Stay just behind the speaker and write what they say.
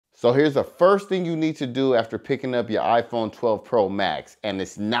So here's the first thing you need to do after picking up your iPhone 12 Pro Max, and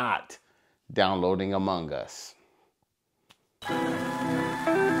it's not downloading Among Us. I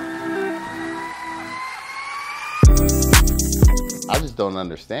just don't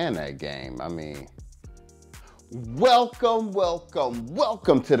understand that game. I mean, welcome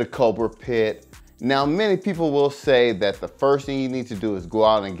to the Cobra Pit. Now, many people will say that the first thing you need to do is go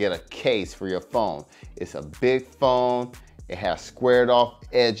out and get a case for your phone. It's a big phone, it has squared off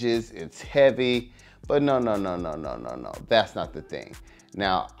edges, it's heavy, but no, that's not the thing.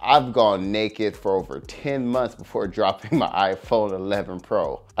 Now, I've gone naked for over 10 months before dropping my iPhone 11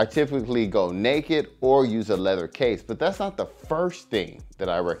 Pro. I typically go naked or use a leather case, but that's not the first thing that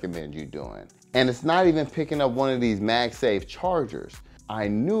I recommend you doing. And it's not even picking up one of these MagSafe chargers. I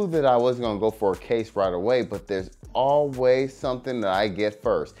knew that I wasn't gonna go for a case right away, but there's always something that I get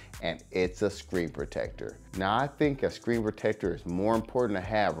first, and it's a screen protector. Now, I think a screen protector is more important to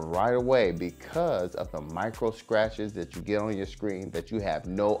have right away because of the micro scratches that you get on your screen that you have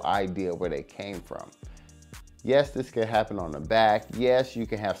no idea where they came from. Yes, this can happen on the back. Yes, you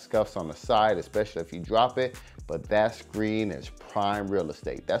can have scuffs on the side, especially if you drop it, but that screen is prime real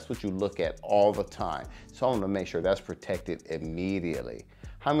estate. That's what you look at all the time. So I want to make sure that's protected immediately.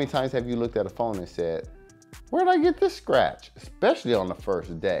 How many times have you looked at a phone and said, where'd I get this scratch? Especially on the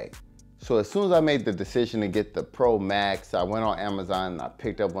first day. So as soon as I made the decision to get the Pro Max, I went on Amazon and I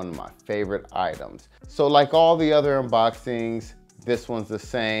picked up one of my favorite items. So like all the other unboxings, this one's the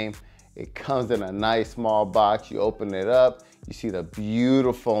same. It comes in a nice small box. You open it up, you see the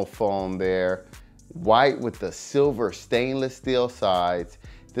beautiful phone there, white with the silver stainless steel sides.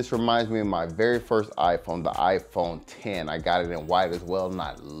 This reminds me of my very first iPhone, the iPhone 10. I got it in white as well, and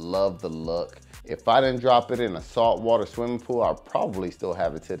I love the look. If I didn't drop it in a saltwater swimming pool, I'll probably still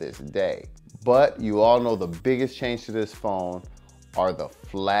have it to this day. But you all know the biggest change to this phone are the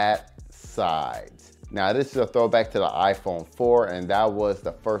flat sides. Now, this is a throwback to the iPhone 4, and that was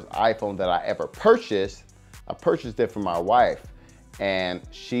the first iPhone that I ever purchased. I purchased it for my wife, and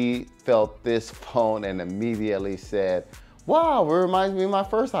she felt this phone and immediately said, wow, it reminds me of my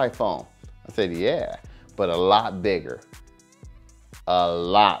first iPhone. I said, yeah, but a lot bigger. A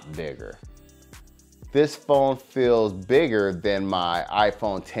lot bigger. This phone feels bigger than my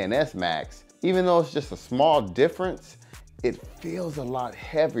iPhone XS Max. Even though it's just a small difference, it feels a lot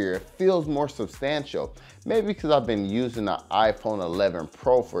heavier. It feels more substantial. Maybe because I've been using the iPhone 11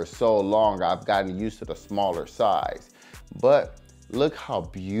 Pro for so long, I've gotten used to the smaller size. But look how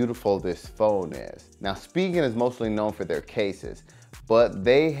beautiful this phone is. Now, Spigen is mostly known for their cases, but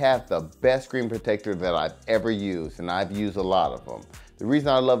they have the best screen protector that I've ever used, and I've used a lot of them. The reason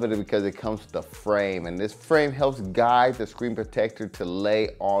I love it is because it comes with a frame, and this frame helps guide the screen protector to lay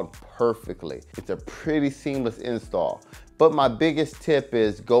on perfectly. It's a pretty seamless install. But my biggest tip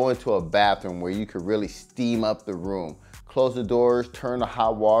is go into a bathroom where you can really steam up the room. Close the doors, turn the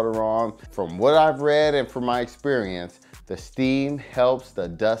hot water on. From what I've read and from my experience, the steam helps the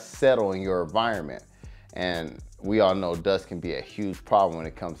dust settle in your environment. And we all know dust can be a huge problem when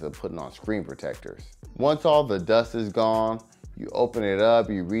it comes to putting on screen protectors. Once all the dust is gone, you open it up,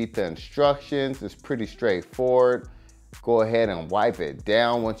 you read the instructions. It's pretty straightforward. Go ahead and wipe it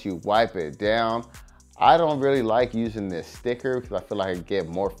down. Once you wipe it down, I don't really like using this sticker because I feel like I get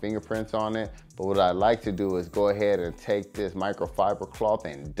more fingerprints on it. But what I like to do is go ahead and take this microfiber cloth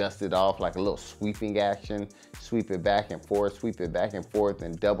and dust it off like a little sweeping action. Sweep it back and forth,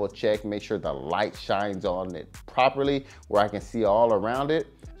 and double check, make sure the light shines on it properly where I can see all around it.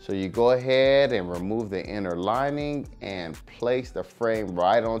 So you go ahead and remove the inner lining and place the frame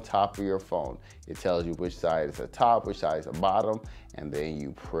right on top of your phone. It tells you which side is the top, which side is the bottom, and then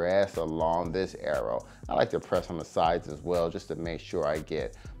you press along this arrow. I like to press on the sides as well just to make sure I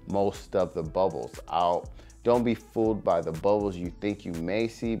get most of the bubbles out. Don't be fooled by the bubbles you think you may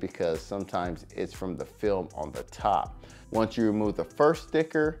see because sometimes it's from the film on the top. Once you remove the first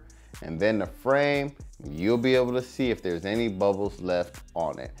sticker and then the frame, you'll be able to see if there's any bubbles left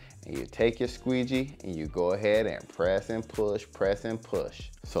on it. And you take your squeegee and you go ahead and press and push, press and push.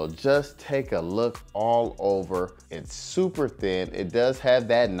 So just take a look all over. It's super thin. It does have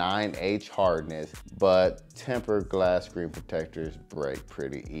that 9H hardness, but tempered glass screen protectors break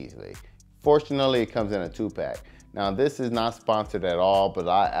pretty easily. Fortunately, it comes in a 2-pack. Now, this is not sponsored at all, but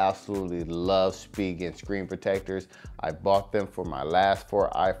I absolutely love Spigen screen protectors. I bought them for my last 4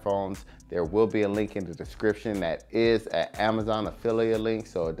 iPhones. There will be a link in the description that is an Amazon affiliate link,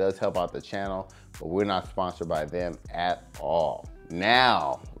 so it does help out the channel, but we're not sponsored by them at all.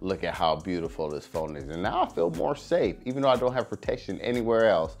 Now, look at how beautiful this phone is. And now I feel more safe, even though I don't have protection anywhere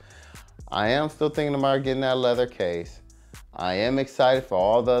else. I am still thinking about getting that leather case. I am excited for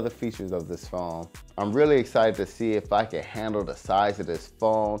all the other features of this phone. I'm really excited to see if I can handle the size of this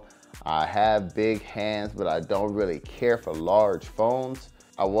phone. I have big hands, but I don't really care for large phones.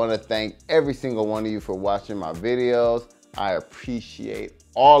 I want to thank every single one of you for watching my videos. I appreciate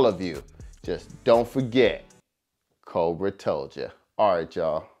all of you. Just don't forget, Cobra told you. All right,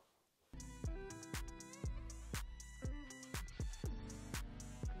 y'all.